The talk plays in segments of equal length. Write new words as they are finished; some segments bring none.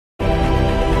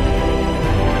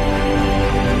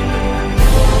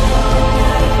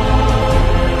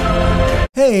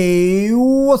Hey,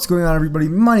 what's going on everybody?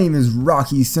 My name is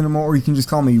Rocky Cinema, or you can just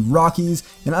call me Rockies,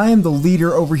 and I am the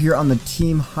leader over here on the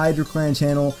Team HyDra Clan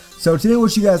channel. So today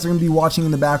what you guys are going to be watching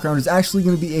in the background is actually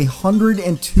going to be a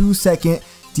 102-second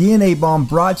DNA bomb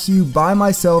brought to you by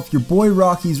myself, your boy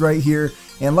Rockies right here.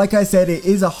 And like I said, it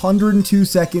is 102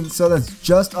 seconds, so that's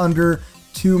just under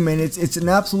 2 minutes. It's an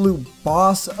absolute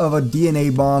boss of a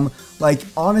DNA bomb. Like,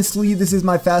 honestly, this is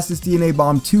my fastest DNA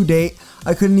bomb to date.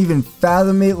 I couldn't even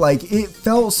fathom it. Like, it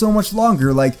felt so much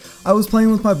longer. Like, I was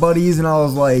playing with my buddies and I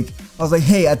was like,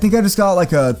 hey, I think I just got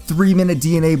like a 3-minute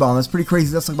DNA bomb. That's pretty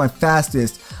crazy. That's like my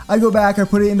fastest. I go back, I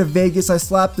put it into Vegas, I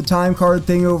slap the time card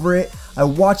thing over it, I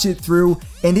watch it through,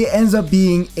 and it ends up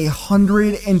being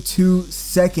 102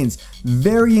 seconds.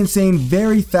 Very insane,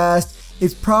 very fast.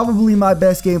 It's probably my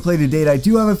best gameplay to date. I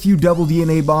do have a few double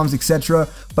DNA bombs, etc.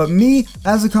 But me,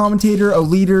 as a commentator, a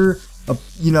leader,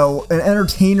 an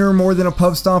entertainer more than a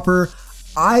pub stomper,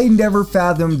 I never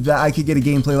fathomed that I could get a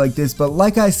gameplay like this. But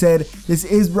like I said, this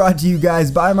is brought to you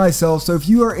guys by myself. So if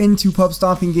you are into pub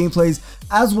stomping gameplays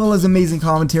as well as amazing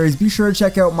commentaries, be sure to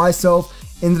check out myself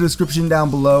in the description down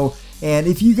below. And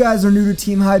if you guys are new to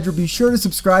Team HyDra, be sure to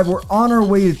subscribe. We're on our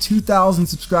way to 2,000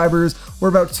 subscribers. We're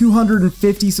about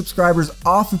 250 subscribers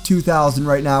off of 2,000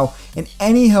 right now. And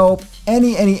any help,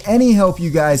 any help you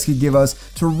guys could give us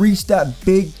to reach that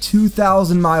big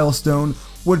 2,000 milestone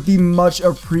would be much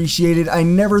appreciated. I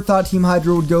never thought Team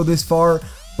HyDra would go this far,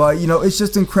 but it's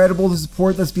just incredible the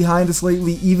support that's behind us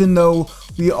lately, even though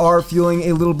we are feeling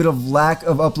a little bit of lack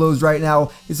of uploads right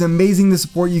now. It's amazing the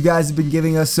support you guys have been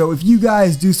giving us. So if you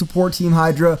guys do support Team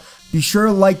HyDra, be sure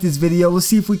to like this video. Let's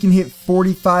see if we can hit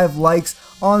 45 likes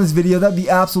on this video. That'd be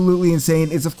absolutely insane.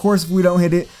 It's of course if we don't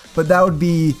hit it, but that would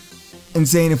be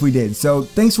insane if we did. So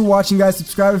thanks for watching, guys.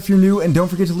 Subscribe if you're new, and don't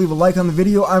forget to leave a like on the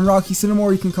video. I'm Rocky Cinema,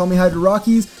 or you can call me HyDra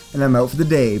Rockies, and I'm out for the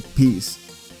day. Peace.